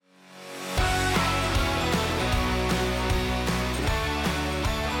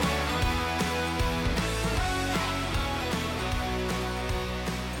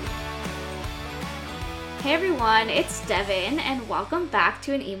Hey everyone, it's Devin, and welcome back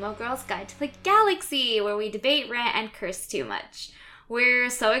to an Emo Girl's Guide to the Galaxy, where we debate, rant, and curse too much. We're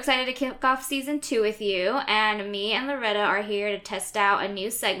so excited to kick off Season 2 with you, and me and Loretta are here to test out a new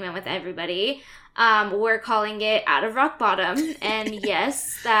segment with everybody. We're calling it Out of Rock Bottom, and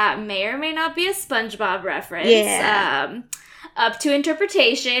yes, that may or may not be a SpongeBob reference. Yeah. Up to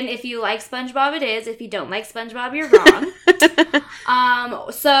interpretation. If you like SpongeBob, it is. If you don't like SpongeBob, you're wrong.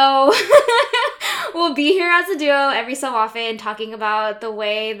 So we'll be here as a duo every so often talking about the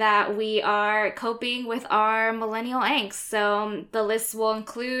way that we are coping with our millennial angst. So the lists will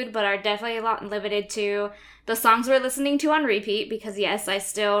include, but are definitely a lot limited to, the songs we're listening to on repeat, because yes, I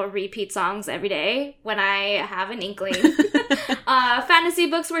still repeat songs every day when I have an inkling. Fantasy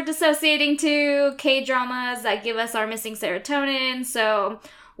books we're dissociating to, K-dramas that give us our missing serotonin. So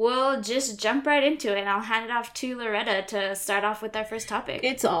we'll just jump right into it, and I'll hand it off to Loretta to start off with our first topic.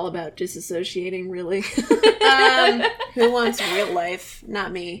 It's all about disassociating, really. Who wants real life?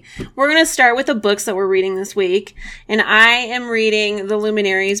 Not me. We're going to start with the books that we're reading this week, and I am reading The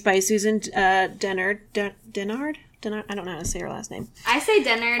Luminaries by Susan Dennard? I don't know how to say her last name. I say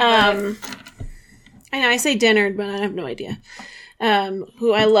Dennard, I know I say Dennard, but I have no idea.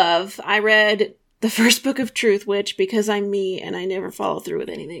 Who I love. I read the first book of Truth Witch because I'm me and I never follow through with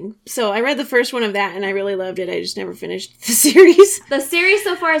anything. So I read the first one of that and I really loved it. I just never finished the series. The series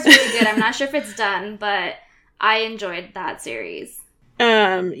so far is really good. I'm not sure if it's done, but I enjoyed that series.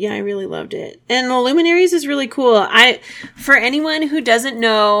 Yeah, I really loved it. And The Luminaries is really cool. For anyone who doesn't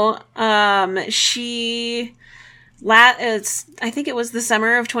know, I think it was the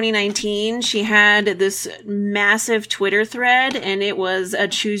summer of 2019, she had this massive Twitter thread, and it was a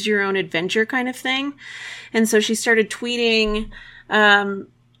choose your own adventure kind of thing. And so she started tweeting,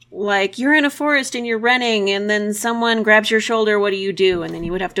 like, you're in a forest and you're running, and then someone grabs your shoulder, what do you do? And then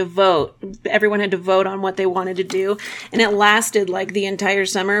you would have to vote. Everyone had to vote on what they wanted to do. And it lasted like the entire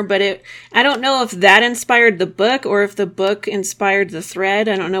summer, but I don't know if that inspired the book or if the book inspired the thread.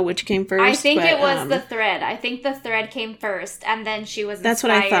 I don't know which came first. I think it was the thread. I think the thread came first, and then she was that's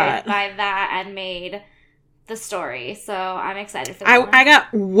what I thought. By that and made the story. So I'm excited for that. I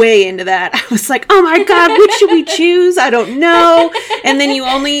got way into that. I was like, oh my god, which should we choose? I don't know. And then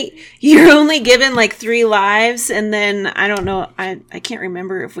you're only given like 3 lives, and then I don't know, I can't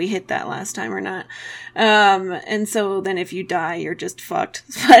remember if we hit that last time or not. And so then if you die, you're just fucked.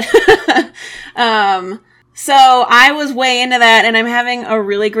 But so I was way into that, and I'm having a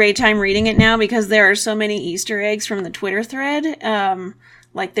really great time reading it now because there are so many Easter eggs from the Twitter thread.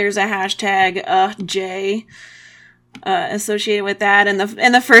 Like there's a hashtag J associated with that, and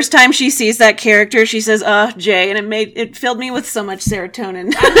the first time she sees that character, she says J, and it filled me with so much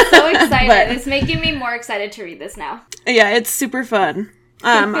serotonin. I'm so excited. It's making me more excited to read this now. Yeah, it's super fun.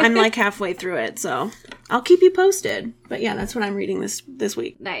 I'm like halfway through it, so I'll keep you posted. But yeah, that's what I'm reading this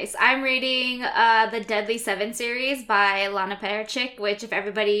week. Nice. I'm reading the Deadly Seven series by Lana Pearchick, which, if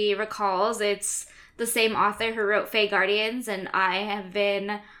everybody recalls, it's the same author who wrote Fae Guardians, and I have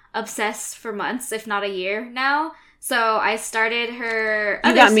been obsessed for months, if not a year now. So I started her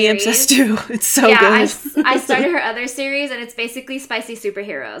other series. You got me obsessed too. It's so good. I started her other series, and it's basically spicy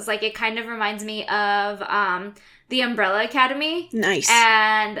superheroes. Like, it kind of reminds me of the Umbrella Academy. Nice.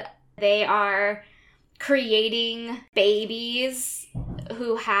 And they are creating babies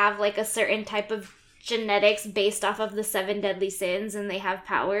who have like a certain type of genetics based off of the 7 deadly sins, and they have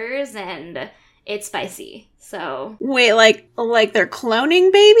powers, and it's spicy. So wait, like they're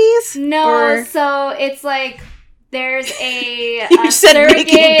cloning babies? No, so it's like there's a you said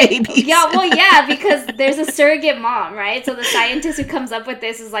surrogate babies. Yeah, because there's a surrogate mom, right? So the scientist who comes up with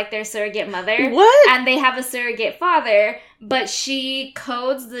this is like their surrogate mother. What? And they have a surrogate father, but she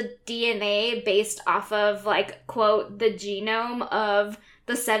codes the DNA based off of, like, quote, the genome of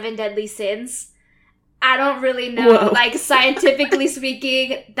the 7 deadly sins. I don't really know. Whoa. Like, scientifically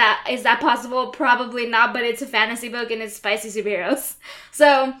speaking, is that possible? Probably not, but it's a fantasy book and it's spicy superheroes.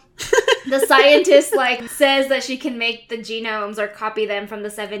 So the scientist, like, says that she can make the genomes or copy them from the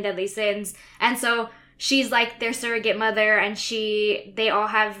 7 deadly sins. And so she's like their surrogate mother, and they all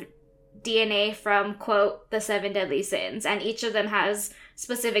have DNA from, quote, the 7 deadly sins. And each of them has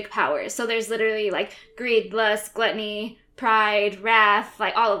specific powers. So there's literally like greed, lust, gluttony, pride, wrath,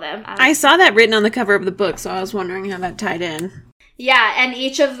 like all of them. I saw that written on the cover of the book, so I was wondering how that tied in. Yeah, and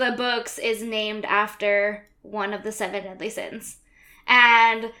each of the books is named after one of the 7 deadly sins.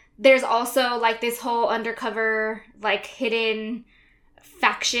 And there's also like this whole undercover, like, hidden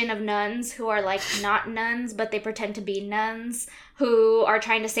faction of nuns who are like not nuns, but they pretend to be nuns, who are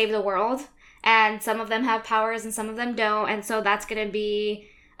trying to save the world. And some of them have powers and some of them don't. And so that's going to be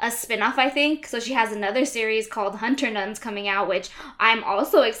a spin-off, I think. So she has another series called Hunter Nuns coming out, which I'm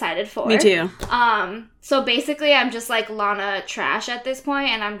also excited for. Me too. So basically, I'm just like Lana trash at this point,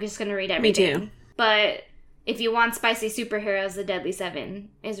 and I'm just gonna read everything. Me too. But if you want spicy superheroes, The Deadly Seven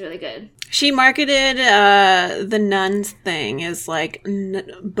is really good. She marketed the nuns thing as like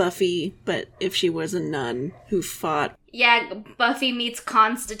Buffy, but if she was a nun who fought. Yeah, Buffy meets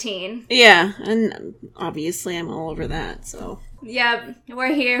Constantine. Yeah, and obviously I'm all over that, so. Yep,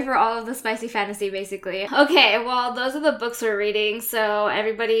 we're here for all of the spicy fantasy, basically. Okay, well, those are the books we're reading, so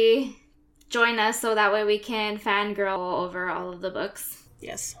everybody join us so that way we can fangirl over all of the books.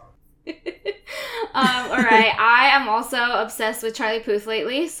 Yes. Alright, I am also obsessed with Charlie Puth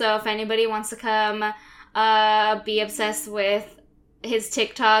lately, so if anybody wants to come be obsessed with his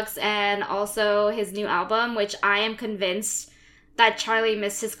TikToks and also his new album, which I am convinced that Charlie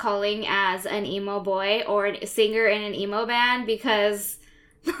missed his calling as an emo boy or a singer in an emo band, because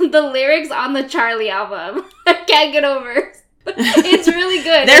the lyrics on the Charlie album, I can't get over. It's really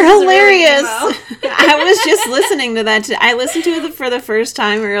good. They're hilarious. Really I was just listening to that. I listened to it for the first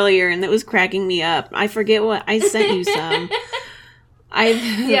time earlier, and it was cracking me up. I forget what I sent you some.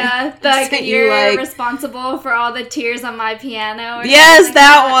 You're responsible for all the tears on my piano. Yes,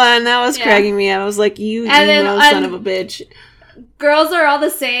 that one. That was cracking me up. I was like, you emo son of a bitch. Girls are all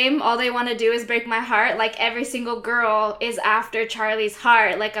the same. All they want to do is break my heart. Like, every single girl is after Charlie's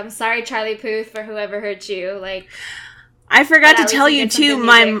heart. Like, I'm sorry, Charlie Puth, for whoever hurt you. Like, I forgot to tell you too.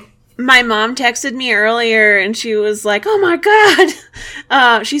 My mom texted me earlier, and she was like, "Oh my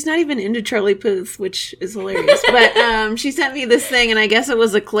god!" She's not even into Charlie Puth, which is hilarious. But she sent me this thing, and I guess it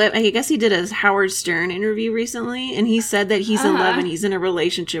was a clip. I guess he did a Howard Stern interview recently, and he said that he's in love and he's in a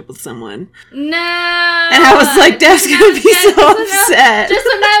relationship with someone. No, and I was like, "Dad's gonna be so upset." Just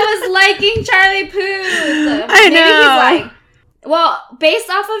when I was liking Charlie Puth, I know. Maybe he's like. Well, based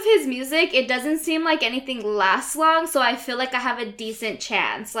off of his music, it doesn't seem like anything lasts long, so I feel like I have a decent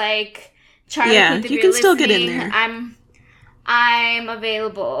chance. Like, Charlie Puth, if you can still get in there. I'm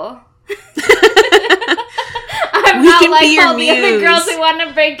available. I'm we not can like be your all muse. the other girls who want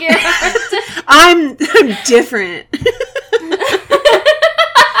to break your heart. I'm different.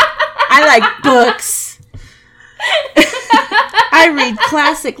 I like books. I read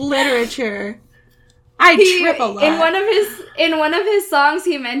classic literature. I trip a lot. In one of his songs,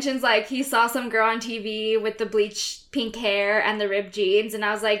 he mentions, like, he saw some girl on TV with the bleached pink hair and the ripped jeans, and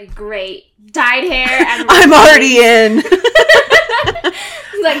I was like, great. Dyed hair and I'm already in.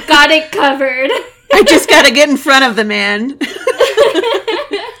 Like, got it covered. I just gotta get in front of the man.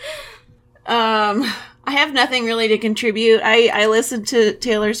 I have nothing really to contribute. I listened to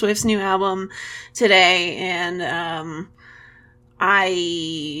Taylor Swift's new album today, and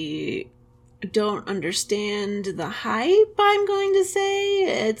I don't understand the hype, I'm going to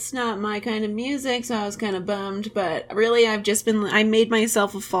say. It's not my kind of music, so I was kind of bummed, but really I made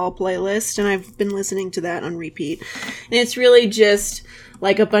myself a fall playlist, and I've been listening to that on repeat, and it's really just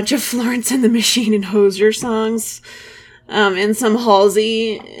like a bunch of Florence and the Machine and Hozier songs, and some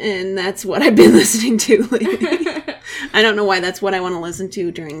Halsey, and that's what I've been listening to lately. I don't know why that's what I want to listen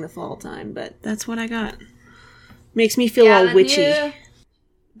to during the fall time, but that's what I got. Makes me feel all witchy.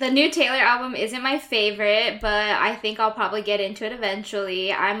 The new Taylor album isn't my favorite, but I think I'll probably get into it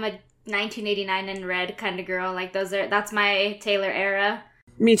eventually. I'm a 1989 and Red kind of girl. Like, that's my Taylor era.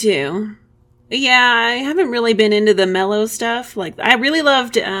 Me too. Yeah, I haven't really been into the mellow stuff. Like, I really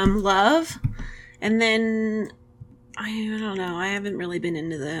loved Love, and then I don't know. I haven't really been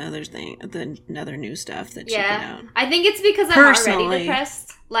into the other new stuff that she put out. I think it's because I'm already depressed.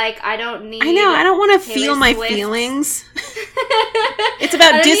 Like, I don't need. I know. I don't want to feel my feelings. It's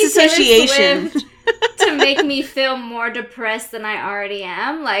about disassociation. To make me feel more depressed than I already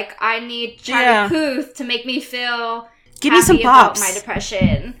am. Like, I need Charlie Puth to make me feel Give me some pops. About my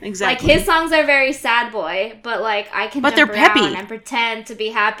depression. Exactly. Like, his songs are very sad boy, but like I can jump around and pretend to be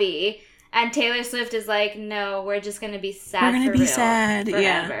happy. And Taylor Swift is like, no, we're just gonna be sad. We're gonna be sad. Forever.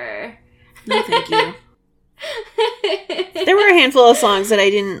 Yeah. No, thank you. There were a handful of songs that I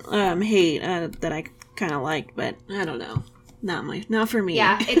didn't hate that I kind of liked, but I don't know. Not for me.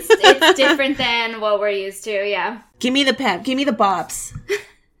 Yeah, it's different than what we're used to. Yeah. Give me the pep. Give me the bops.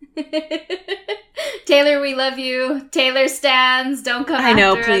 Taylor, we love you. Taylor stans. Don't come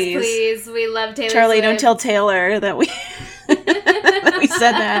after us, please. We love Taylor Charlie, Swift. don't tell Taylor that we that we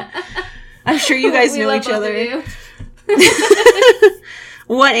said that. I'm sure you guys know each other.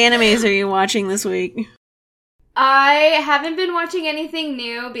 What animes are you watching this week? I haven't been watching anything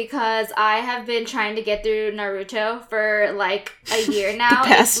new because I have been trying to get through Naruto for like a year now.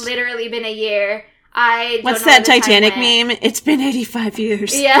 It's literally been a year. I don't What's know that where the time Titanic went. meme? It's been 85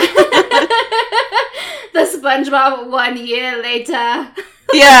 years. Yeah. The SpongeBob 1 year later.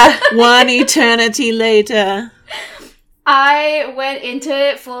 Yeah, one eternity later. I went into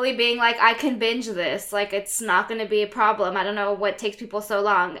it fully being like, I can binge this. Like, it's not going to be a problem. I don't know what takes people so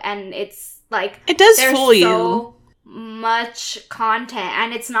long. And it's like... It does there's fool you. so much content.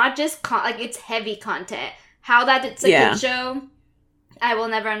 And it's not just... like, it's heavy content. How that it's a Yeah. good show, I will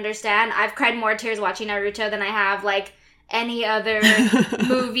never understand. I've cried more tears watching Naruto than I have, like, any other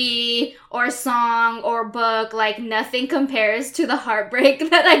movie or song or book. Like, nothing compares to the heartbreak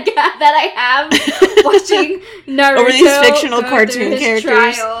that I have watching Naruto Over these fictional go cartoon through his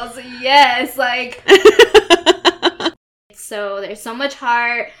characters. trials. Yes, like... So there's so much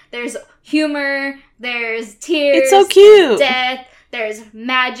heart, there's humor, there's tears, It's so cute. death, there's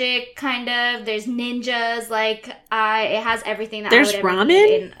magic, kind of, there's ninjas, like, it has everything that There's I would ever ramen?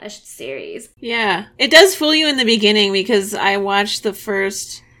 need in a series. Yeah. It does fool you in the beginning because I watched the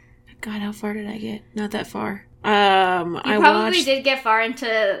first... God, how far did I get? Not that far. You I probably watched... did get far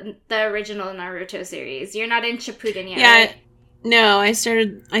into the original Naruto series. You're not in Shippuden yet, Yeah, right? no, I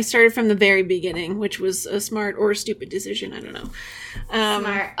started from the very beginning, which was a smart or stupid decision. I don't know.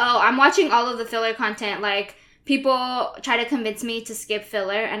 Smart. Oh, I'm watching all of the filler content, like... People try to convince me to skip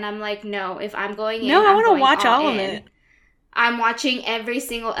filler, and I'm like, no, if I'm going in, No, I want to watch all of it. I'm watching every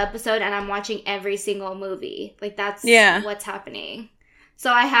single episode, and I'm watching every single movie. Like, that's what's happening.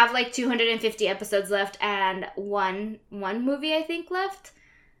 So I have, like, 250 episodes left, and one movie, I think, left.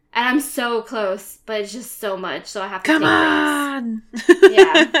 And I'm so close, but it's just so much, so I have to Come take breaks. on!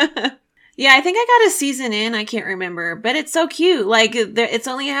 Yeah. Yeah, I think I got a season in. I can't remember, but it's so cute. Like, it's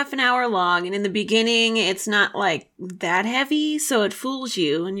only a half an hour long, and in the beginning, it's not, like, that heavy, so it fools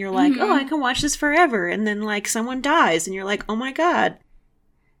you, and you're like, oh, I can watch this forever, and then, like, someone dies, and you're like, oh my god.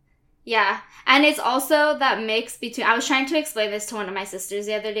 Yeah, and it's also that mix between... I was trying to explain this to one of my sisters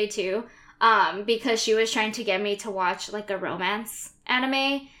the other day, too, because she was trying to get me to watch, like, a romance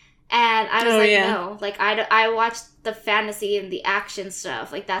anime, and I was no, like, I watched the fantasy and the action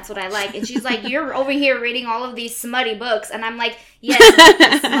stuff, like, that's what I like. And she's like, you're over here reading all of these smutty books, and I'm like, yes,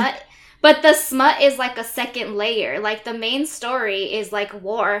 smut. But the smut is, like, a second layer. Like, the main story is, like,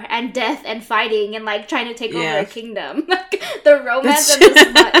 war and death and fighting and, like, trying to take over a kingdom. Like, the romance and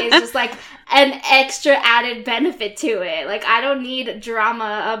the smut is just, like, an extra added benefit to it. Like, I don't need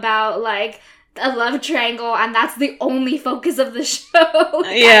drama about, like, a love triangle, and that's the only focus of the show.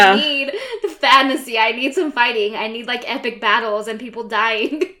 Like, I need fantasy. I need some fighting. I need, like, epic battles and people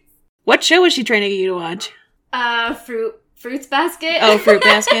dying. What show was she trying to get you to watch? Fruits Basket. Oh, Fruit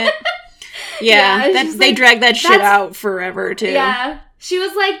Basket. Yeah, they like, dragged that shit out forever, too. Yeah. She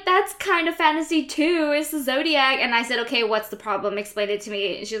was like, that's kind of fantasy, too. It's the Zodiac. And I said, okay, what's the problem? Explain it to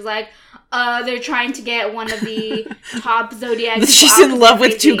me. And she was like, they're trying to get one of the top Zodiac. She's in love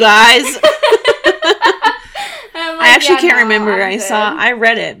with two guys. I actually can't remember. I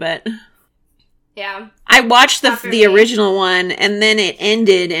read it, but... Yeah. I watched the original one, and then it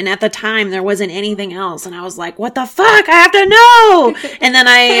ended, and at the time, there wasn't anything else, and I was like, what the fuck? I have to know! And then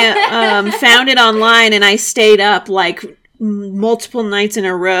I found it online, and I stayed up, like, multiple nights in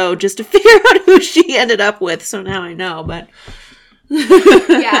a row just to figure out who she ended up with, so now I know, but...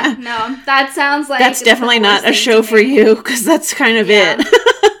 Yeah, no, that sounds like... That's definitely not a show for you, because that's kind of it.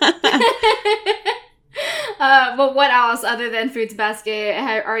 But what else other than Fruits Basket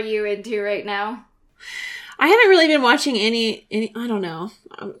are you into right now? I haven't really been watching any I don't know.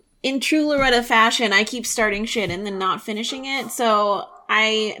 In true Loretta fashion, I keep starting shit and then not finishing it. So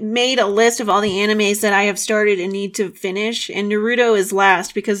I made a list of all the animes that I have started and need to finish. And Naruto is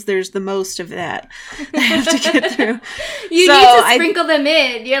last because there's the most of that I have to get through. You need to sprinkle them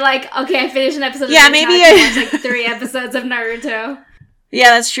in. You're like, okay, I finished an episode of Naruto. Maybe I can watch like 3 episodes of Naruto.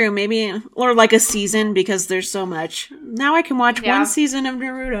 Yeah, that's true. Maybe, or like a season because there's so much. Now I can watch one season of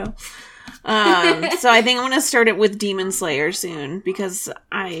Naruto. So I think I'm going to start it with Demon Slayer soon because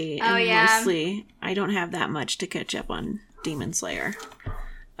I don't have that much to catch up on Demon Slayer.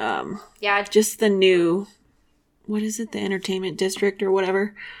 Just the new, what is it? The Entertainment District or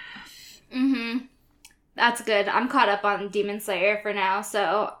whatever. Mm-hmm. That's good. I'm caught up on Demon Slayer for now,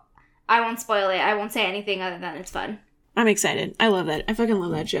 so I won't spoil it. I won't say anything other than it's fun. I'm excited. I love that. I fucking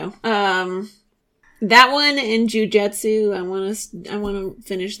love that show. That one and Jujutsu, I want to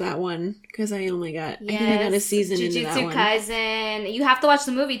finish that one because I only got I think I got a season into that one. Jujutsu Kaisen. You have to watch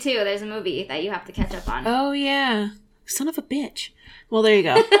the movie too. There's a movie that you have to catch up on. Oh yeah. Son of a bitch. Well, there you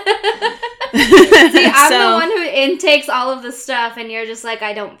go. See, I'm the one who intakes all of the stuff, and you're just like,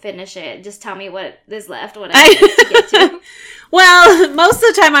 I don't finish it. Just tell me what is left, what I need to get to. Well, most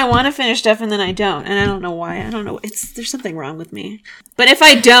of the time I want to finish stuff, and then I don't. And I don't know why. I don't know. There's something wrong with me. But if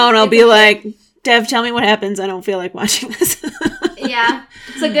I don't, I'll be like, Dev, tell me what happens. I don't feel like watching this. Yeah,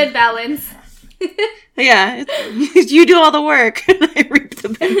 it's a good balance. Yeah, you do all the work, and I reap the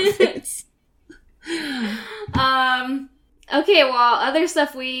benefits. Okay, well, other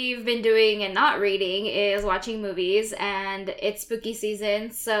stuff we've been doing and not reading is watching movies, and it's spooky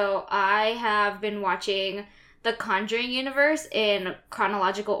season, so I have been watching The Conjuring universe in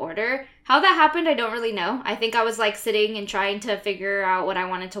chronological order. How that happened, I don't really know. I think I was, like, sitting and trying to figure out what I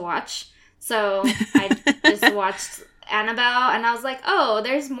wanted to watch, so I just watched Annabelle, and I was like, oh,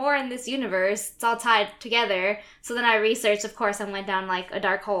 there's more in this universe. It's all tied together. So then I researched, of course, and went down, like, a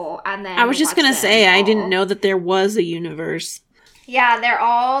dark hole, and then I was just gonna say, I didn't know that there was a universe. Yeah, they're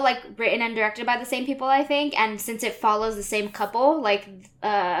all, like, written and directed by the same people, I think, and since it follows the same couple, like,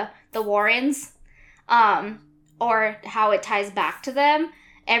 the Warrens, or how it ties back to them,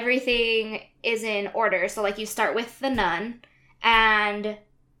 everything is in order. So, like, you start with The Nun, and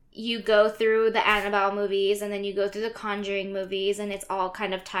you go through the Annabelle movies, and then you go through the Conjuring movies, and it's all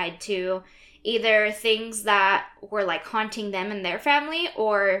kind of tied to either things that were, like, haunting them and their family,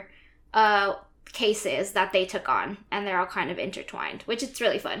 or cases that they took on, and they're all kind of intertwined, which it's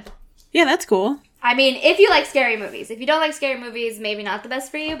really fun. Yeah, that's cool. I mean, if you like scary movies. If you don't like scary movies, maybe not the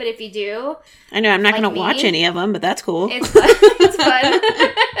best for you, but if you do... I know, I'm not going to watch any of them, but that's cool. It's fun. It's fun.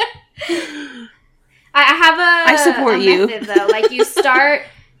 I support you. Method, though. Like,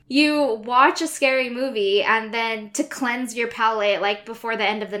 you watch a scary movie, and then to cleanse your palate, like, before the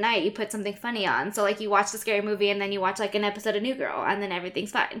end of the night, you put something funny on. So, like, you watch the scary movie, and then you watch, like, an episode of New Girl, and then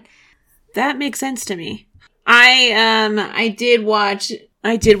everything's fine. That makes sense to me. I did watch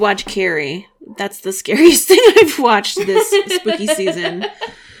Carrie. That's the scariest thing I've watched this spooky season.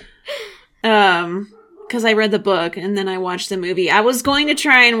 Because I read the book and then I watched the movie. I was going to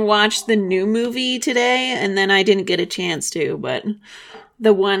try and watch the new movie today, and then I didn't get a chance to, but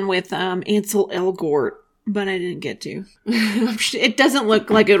the one with Ansel Elgort, but I didn't get to. It doesn't look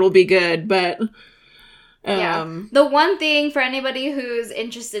like it'll be good, but... Yeah. The one thing for anybody who's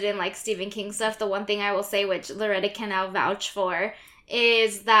interested in, like, Stephen King stuff, the one thing I will say, which Loretta can now vouch for,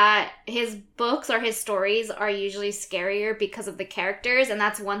 is that his books or his stories are usually scarier because of the characters, and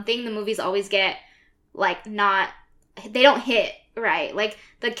that's one thing the movies always get, like, they don't hit right. Like,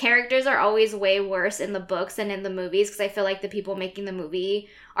 the characters are always way worse in the books than in the movies, because I feel like the people making the movie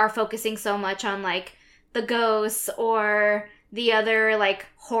are focusing so much on, like, the ghosts or the other, like,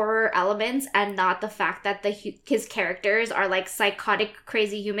 horror elements, and not the fact that his characters are, like, psychotic,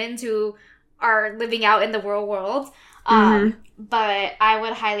 crazy humans who are living out in the real world. But I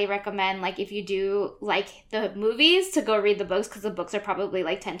would highly recommend, like, if you do like the movies, to go read the books, because the books are probably,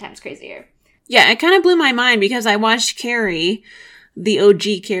 like, 10 times crazier. Yeah, it kind of blew my mind, because I watched Carrie, the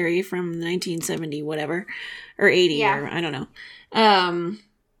OG Carrie from 1970, whatever, or 80, yeah. Or I don't know.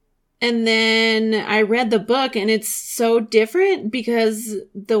 And then I read the book, and it's so different because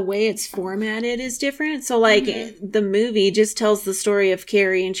the way it's formatted is different. So, like, the movie just tells the story of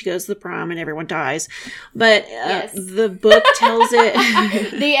Carrie, and she goes to the prom and everyone dies. But yes. The book tells it...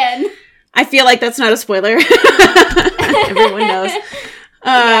 The end. I feel like that's not a spoiler. Everyone knows.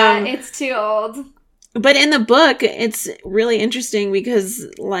 Yeah, it's too old. But in the book, it's really interesting because,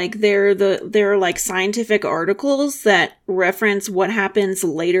 like, there are like scientific articles that reference what happens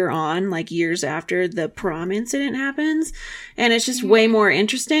later on, like years after the prom incident happens, and it's just way more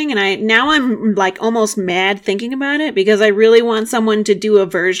interesting. And I'm like almost mad thinking about it, because I really want someone to do a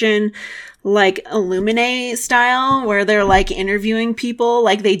version like Illuminae style, where they're like interviewing people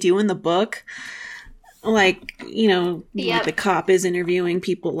like they do in the book. Like, you know, like the cop is interviewing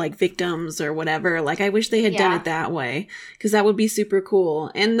people like victims or whatever. Like, I wish they had done it that way, because that would be super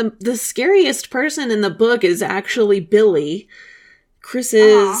cool. And the scariest person in the book is actually Billy,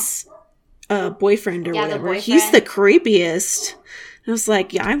 Chris's boyfriend or whatever. Boyfriend. He's the creepiest. And I was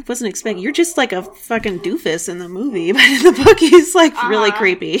like, yeah, I wasn't expecting. You're just like a fucking doofus in the movie, but in the book he's like really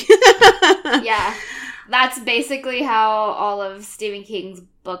creepy. Yeah. That's basically how all of Stephen King's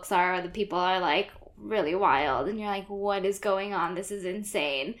books are. The people are like really wild, and you're like, what is going on? This is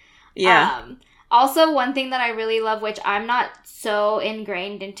insane. Yeah. Also, one thing that I really love, which I'm not so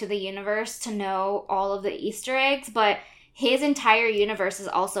ingrained into the universe to know all of the Easter eggs, but his entire universe is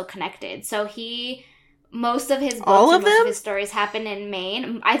also connected. So most of his books and most of his stories happen in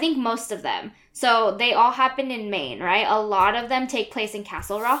Maine. I think most of them. So they all happen in Maine, right? A lot of them take place in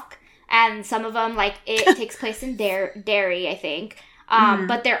Castle Rock. and some of them, like, it takes place in Derry, I think.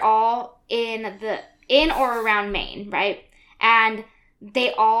 But they're all in or around Maine, right? And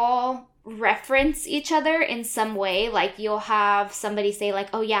they all reference each other in some way. Like, you'll have somebody say, like,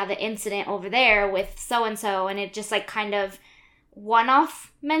 oh yeah, the incident over there with so-and-so, and it just, like, kind of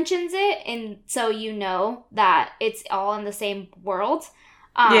one-off mentions it, and so you know that it's all in the same world.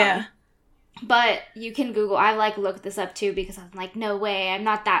 Yeah. But you can Google. I, like, looked this up, too, because I'm like, no way. I'm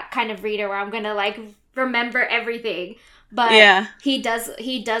not that kind of reader where I'm gonna, like, remember everything. But yeah. he does,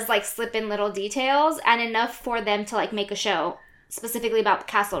 like, slip in little details, and enough for them to, like, make a show specifically about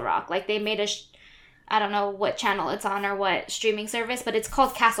Castle Rock. Like, they made I don't know what channel it's on or what streaming service, but it's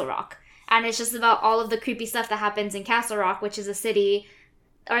called Castle Rock. And it's just about all of the creepy stuff that happens in Castle Rock, which is a city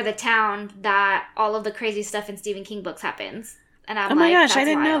or the town that all of the crazy stuff in Stephen King books happens. And I'm like, oh my gosh, I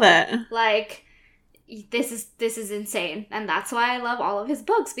didn't wild. know that. Like, this is insane. And that's why I love all of his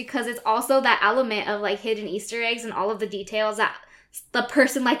books, because it's also that element of, like, hidden Easter eggs and all of the details that the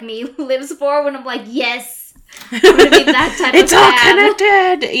person like me lives for, when I'm like, yes, I'm gonna be that type it's of all fan.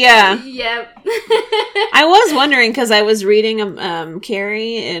 connected. Yeah. Yep. I was wondering, because I was reading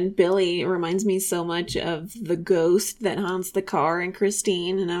Carrie, and Billy reminds me so much of the ghost that haunts the car in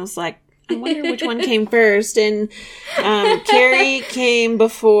Christine, and I was like, I wonder which one came first. And Carrie came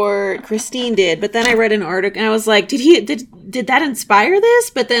before Christine did, but then I read an article and I was like, did that inspire this?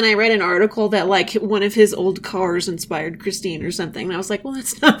 But then I read an article that, like, one of his old cars inspired Christine or something, and I was like, well,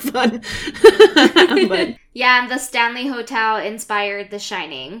 that's not fun. But yeah, and the Stanley Hotel inspired The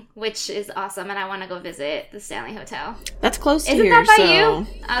Shining, which is awesome, and I want to go visit the Stanley Hotel. That's close to Isn't here. That by so you?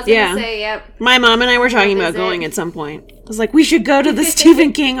 I was gonna say, yep. My mom and I were talking about going at some point. I was like, we should go to the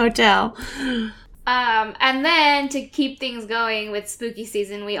Stephen King Hotel. And then to keep things going with spooky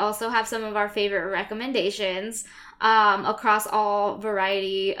season, we also have some of our favorite recommendations across all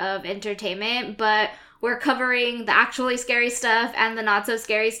variety of entertainment, but we're covering the actually scary stuff and the not so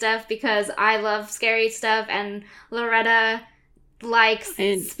scary stuff because I love scary stuff and Loretta likes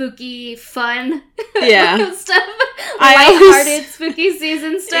spooky, fun stuff. Lighthearted spooky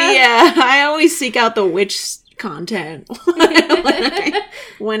season stuff. Yeah, I always seek out the witch content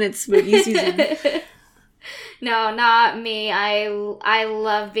when it's spooky season. No, not me. I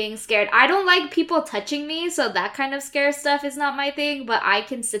love being scared. I don't like people touching me, so that kind of scare stuff is not my thing, but I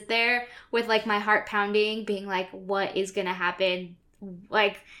can sit there with, like, my heart pounding, being like, what is gonna happen?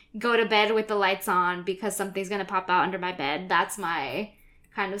 Like, go to bed with the lights on because something's gonna pop out under my bed. That's my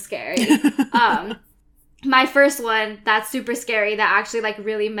kind of scary. My first one that's super scary that actually, like,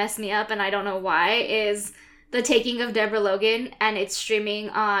 really messed me up, and I don't know why, is The Taking of Deborah Logan, and it's streaming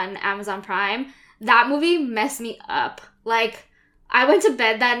on Amazon Prime. That movie messed me up. Like, I went to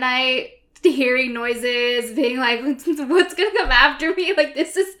bed that night hearing noises, being like, what's gonna come after me? Like,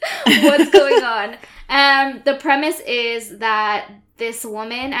 this is what's going on. The premise is that this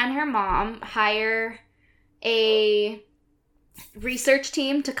woman and her mom hire a research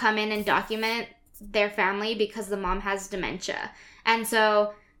team to come in and document their family because the mom has dementia. And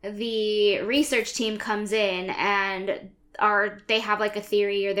so the research team comes in and they have, like, a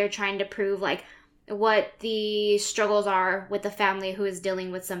theory, or they're trying to prove, like, what the struggles are with the family who is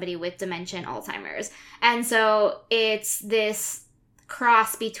dealing with somebody with dementia and Alzheimer's. And so it's this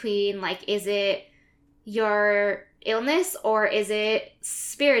cross between, like, is it your illness or is it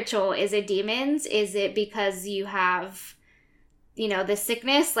spiritual? Is it demons? Is it because you have, you know, this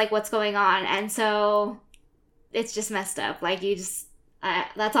sickness? Like, what's going on? And so it's just messed up. Like, you just,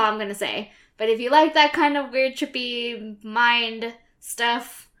 that's all I'm going to say. But if you like that kind of weird, trippy mind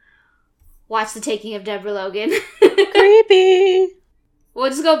stuff, watch The Taking of Deborah Logan. Creepy. We'll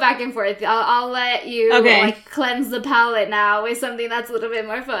just go back and forth. I'll let you like cleanse the palate now with something that's a little bit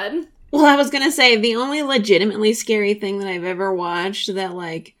more fun. Well, I was gonna say the only legitimately scary thing that I've ever watched that,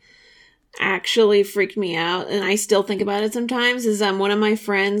 like, actually freaked me out, and I still think about it sometimes, is one of my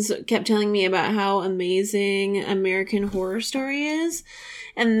friends kept telling me about how amazing American Horror Story is,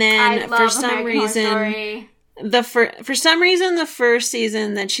 and then for some reason the first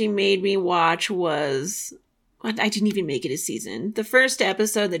season that she made me watch was, I didn't even make it a season. The first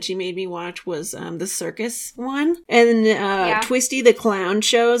episode that she made me watch was the circus one. And Twisty the Clown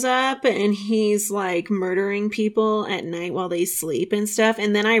shows up and he's, like, murdering people at night while they sleep and stuff.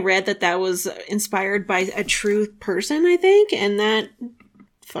 And then I read that was inspired by a true person, I think. And that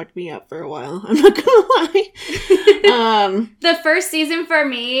fucked me up for a while. I'm not gonna lie. The first season for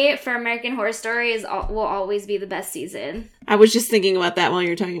me, for American Horror Story, will always be the best season. I was just thinking about that while you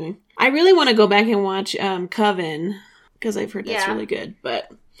were talking. I really want to go back and watch Coven, because I've heard that's really good,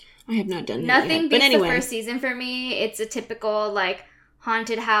 but I have not done that yet. Nothing beats the first season for me. It's a typical, like,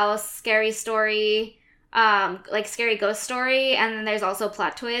 haunted house, scary story, like scary ghost story, and then there's also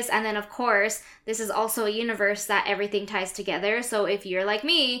plot twist, and then of course this is also a universe that everything ties together. So if you're like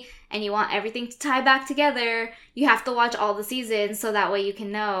me and you want everything to tie back together, you have to watch all the seasons so that way you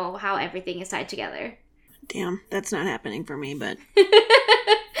can know how everything is tied together. Damn, that's not happening for me, but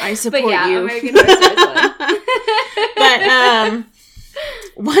I support you. American Horror Story is one. But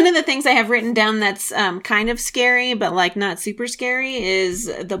one of the things I have written down that's kind of scary, but like not super scary, is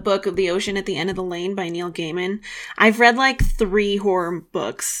the book of The Ocean at the End of the Lane by Neil Gaiman. I've read like 3 horror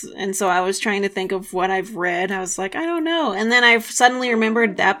books, and so I was trying to think of what I've read. I was like, I don't know. And then I suddenly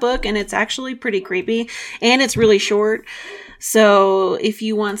remembered that book, and it's actually pretty creepy, and it's really short. So if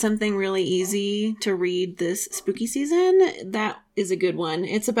you want something really easy to read this spooky season, that is a good one.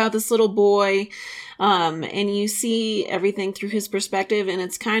 It's about this little boy, and you see everything through his perspective, and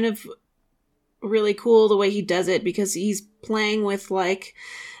it's kind of really cool the way he does it, because he's playing with like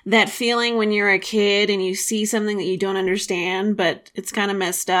that feeling when you're a kid and you see something that you don't understand, but it's kind of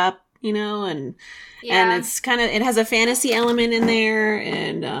messed up, you know, and it's kind of, it has a fantasy element in there,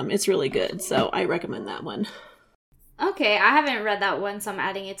 and it's really good. So I recommend that one. Okay, I haven't read that one, so I'm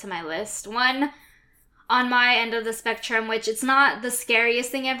adding it to my list. One on my end of the spectrum, which it's not the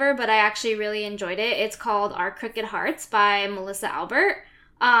scariest thing ever, but I actually really enjoyed it. It's called Our Crooked Hearts by Melissa Albert.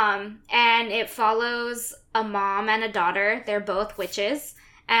 And it follows a mom and a daughter. They're both witches.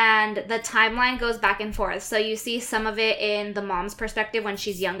 And the timeline goes back and forth. So you see some of it in the mom's perspective when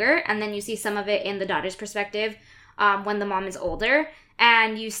she's younger, and then you see some of it in the daughter's perspective when the mom is older.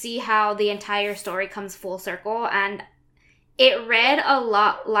 And you see how the entire story comes full circle. And it read a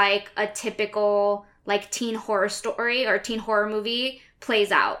lot like a typical like teen horror story or teen horror movie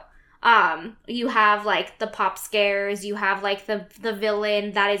plays out. You have like the pop scares, you have like the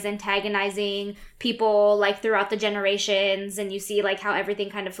villain that is antagonizing people like throughout the generations, and you see like how everything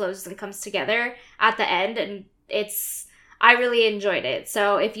kind of flows and comes together at the end, and I really enjoyed it.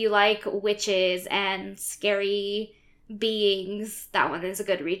 So if you like witches and scary beings, that one is a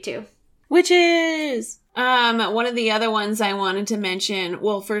good read too. Witches! One of the other ones I wanted to mention,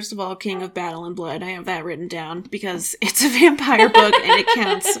 well, first of all, King of Battle and Blood. I have that written down because it's a vampire book and it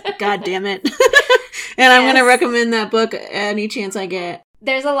counts. God damn it. And I'm going to recommend that book any chance I get.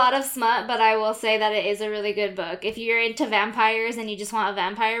 There's a lot of smut, but I will say that it is a really good book. If you're into vampires and you just want a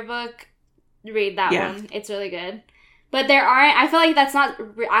vampire book, read that one. It's really good. But I feel like that's not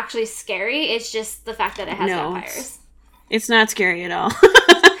actually scary. It's just the fact that it has vampires. It's not scary at all.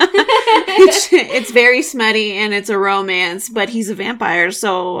 It's very smutty and it's a romance, but he's a vampire,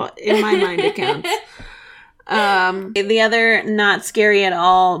 so in my mind it counts. The other not scary at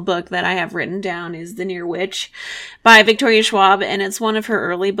all book that I have written down is The Near Witch by Victoria Schwab, and it's one of her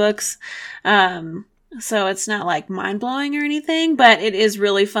early books. So it's not like mind-blowing or anything, but it is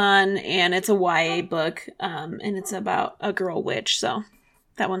really fun, and it's a YA book, and it's about a girl witch, so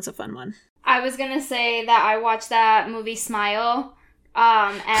that one's a fun one. I was gonna say that I watched that movie Smile,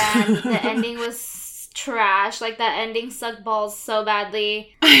 and the ending was trash. Like, that ending sucked balls so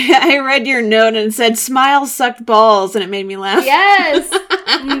badly. I read your note and it said, Smile sucked balls, and it made me laugh. Yes!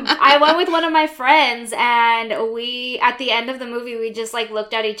 I went with one of my friends, and we, at the end of the movie, we just, like,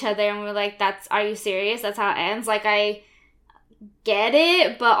 looked at each other and we were like, are you serious? That's how it ends? Like, I get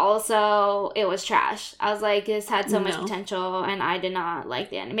it, but also it was trash. I was like, this had so much potential, and I did not like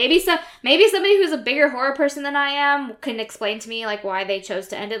the end. Maybe somebody who's a bigger horror person than I am can explain to me like why they chose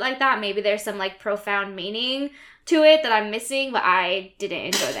to end it like that. Maybe there's some like profound meaning to it that I'm missing, but I didn't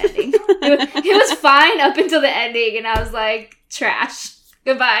enjoy the ending. It was fine up until the ending, and I was like, trash.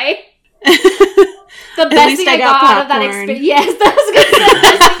 Goodbye. The best thing I got out of that experience. Yes, that was good. The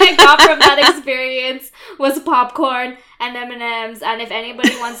best thing I got from that experience was popcorn and M&Ms. And if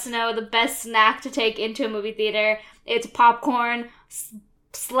anybody wants to know the best snack to take into a movie theater, it's popcorn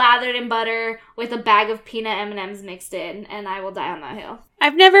slathered in butter with a bag of peanut M&Ms mixed in, and I will die on that hill.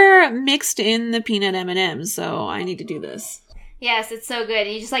 I've never mixed in the peanut M&Ms, so I need to do this. Yes, it's so good.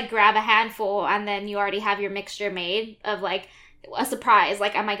 You just like grab a handful, and then you already have your mixture made of like a surprise,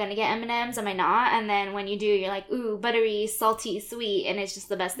 like, am I gonna get M&Ms, am I not? And then when you do, you're like, ooh, buttery, salty, sweet, and it's just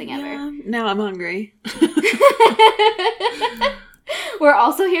the best thing ever. Now I'm hungry. We're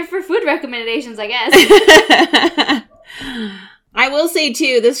also here for food recommendations, I guess. I will say,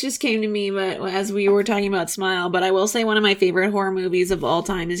 too, this just came to me but as we were talking about Smile, but I will say one of my favorite horror movies of all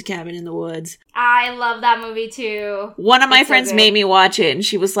time is Cabin in the Woods. I love that movie, too. One of my friends made me watch it, and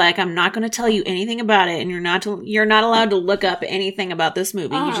she was like, I'm not going to tell you anything about it, and you're not allowed to look up anything about this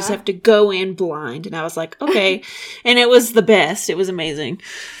movie. You just have to go in blind. And I was like, okay. And it was the best. It was amazing.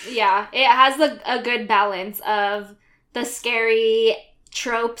 Yeah, it has a good balance of the scary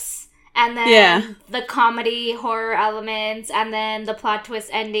tropes, and then the comedy horror elements, and then the plot twist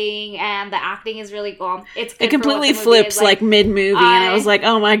ending, and the acting is really cool. It's good. It completely flips like mid-movie, and I was like,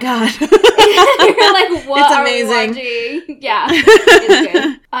 oh my god. You're like, what are we watching? Yeah, it's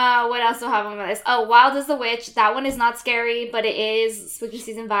good. What else do I have on my list? Oh, Wild as the Witch. That one is not scary, but it is spooky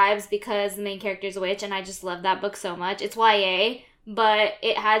season vibes because the main character is a witch, and I just love that book so much. It's YA, but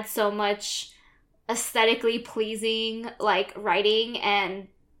it had so much aesthetically pleasing like writing and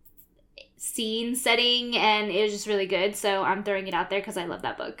scene setting, and it was just really good, so I'm throwing it out there because I love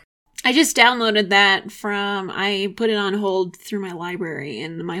that book. I just downloaded that I put it on hold through my library,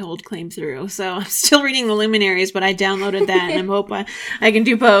 and my hold came through, so I'm still reading The Luminaries, but I downloaded that, and I'm hoping I can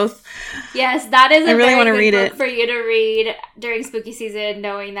do both. Yes, that is I really want to read book it for you to read during spooky season,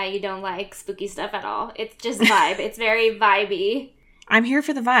 knowing that you don't like spooky stuff at all. It's just vibe. It's very vibey. I'm here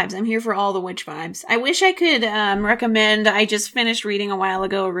for the vibes. I'm here for all the witch vibes. I wish I could recommend, I just finished reading a while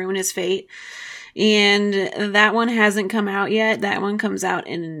ago, A Ruinous Fate, and that one hasn't come out yet. That one comes out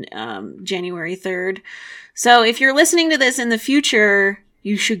in January 3rd. So if you're listening to this in the future,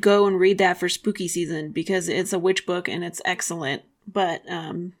 you should go and read that for spooky season because it's a witch book and it's excellent. But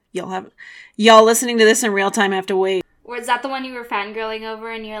y'all listening to this in real time have to wait. Was that the one you were fangirling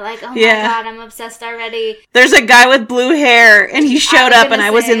over and you're like, oh my god, I'm obsessed already? There's a guy with blue hair and he showed up and I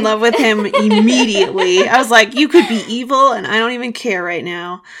was in love with him immediately. I was like, you could be evil and I don't even care right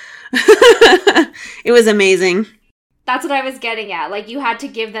now. It was amazing. That's what I was getting at. Like, you had to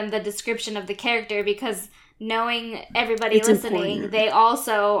give them the description of the character because knowing everybody listening, they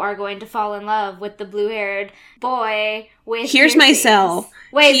also are going to fall in love with the blue-haired boy with Here's my cell.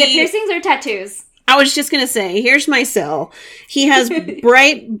 Wait, is it piercings or tattoos? I was just going to say, here's my cell. He has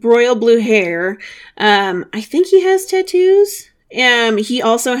bright royal blue hair. I think he has tattoos. He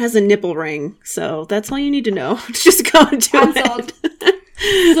also has a nipple ring. So that's all you need to know. Just go and do it. Sold.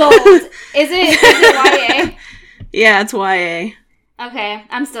 Sold. Is it YA? Yeah, it's YA. Okay,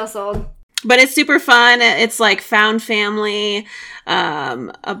 I'm still sold. But it's super fun. It's like found family.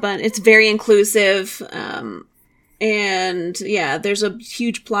 But it's very inclusive. And yeah, there's a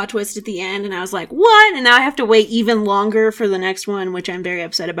huge plot twist at the end, and I was like, what? And now I have to wait even longer for the next one, which I'm very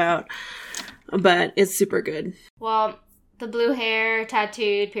upset about. But it's super good. Well, the blue hair,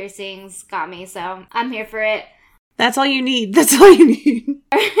 tattooed, piercings got me, so I'm here for it. That's all you need. That's all you need.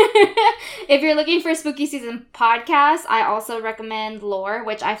 If you're looking for a spooky season podcast, I also recommend Lore,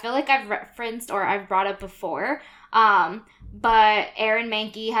 which I feel like I've referenced or I've brought up before. But Aaron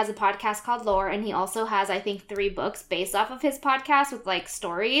Mahnke has a podcast called Lore, and he also has, I think, 3 books based off of his podcast with, like,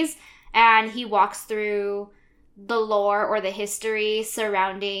 stories. And he walks through the lore or the history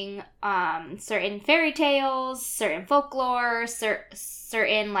surrounding certain fairy tales, certain folklore,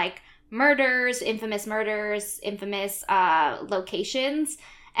 certain, like, murders, infamous locations.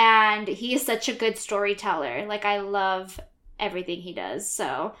 And he is such a good storyteller. Like, I love everything he does.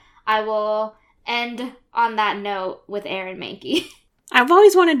 So I will end on that note with Aaron Mahnke. I've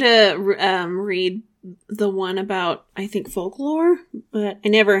always wanted to read the one about, I think, folklore, but I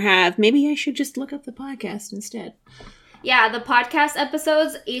never have. Maybe I should just look up the podcast instead. Yeah, the podcast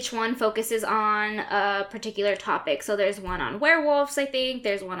episodes, each one focuses on a particular topic. So there's one on werewolves, I think.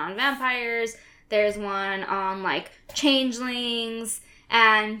 There's one on vampires. There's one on, like, changelings.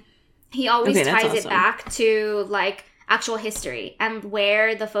 And he always ties it back to, like, actual history and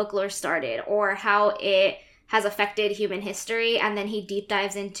where the folklore started or how it has affected human history. And then he deep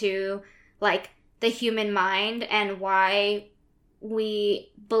dives into, like, the human mind and why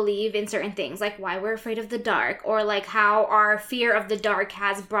we believe in certain things, like why we're afraid of the dark, or like how our fear of the dark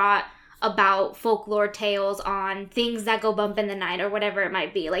has brought about folklore tales on things that go bump in the night or whatever it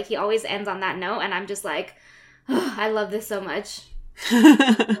might be. Like, he always ends on that note, and I'm just like, oh, I love this so much.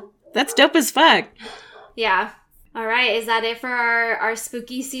 That's dope as fuck. Yeah. All right, is that it for our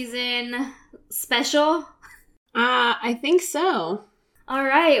spooky season special? I think so. All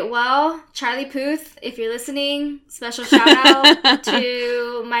right, well, Charlie Puth, if you're listening, special shout out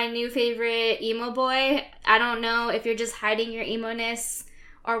to my new favorite emo boy. I don't know if you're just hiding your emo-ness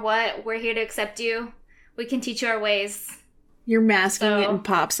or what. We're here to accept you. We can teach you our ways. You're masking it in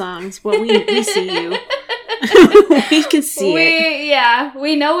pop songs. Well, we see you. We can see it. Yeah,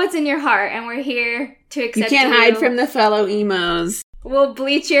 we know what's in your heart, and we're here to accept you. You can't hide from the fellow emos. We'll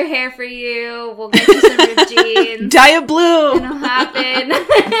bleach your hair for you. We'll get you some ripped jeans. Dye it blue. It'll happen.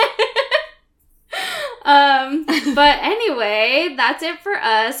 But anyway, that's it for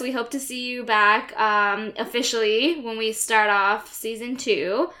us. We hope to see you back officially when we start off season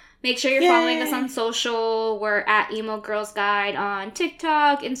 2. Make sure you're following us on social. We're at Emo Girls Guide on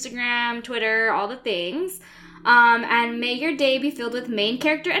TikTok, Instagram, Twitter, all the things. And may your day be filled with main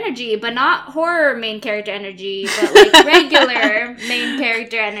character energy, but not horror main character energy, but like regular main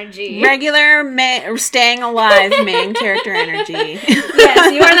character energy. Regular staying alive main character energy.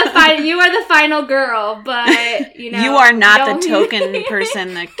 Yes, you are the final girl, but you are not the token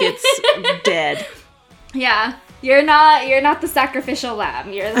person that gets dead. Yeah. You're not the sacrificial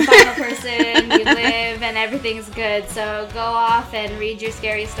lamb. You're the final person. You live and everything's good. So go off and read your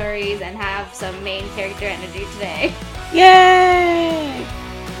scary stories and have some main character energy today. Yay!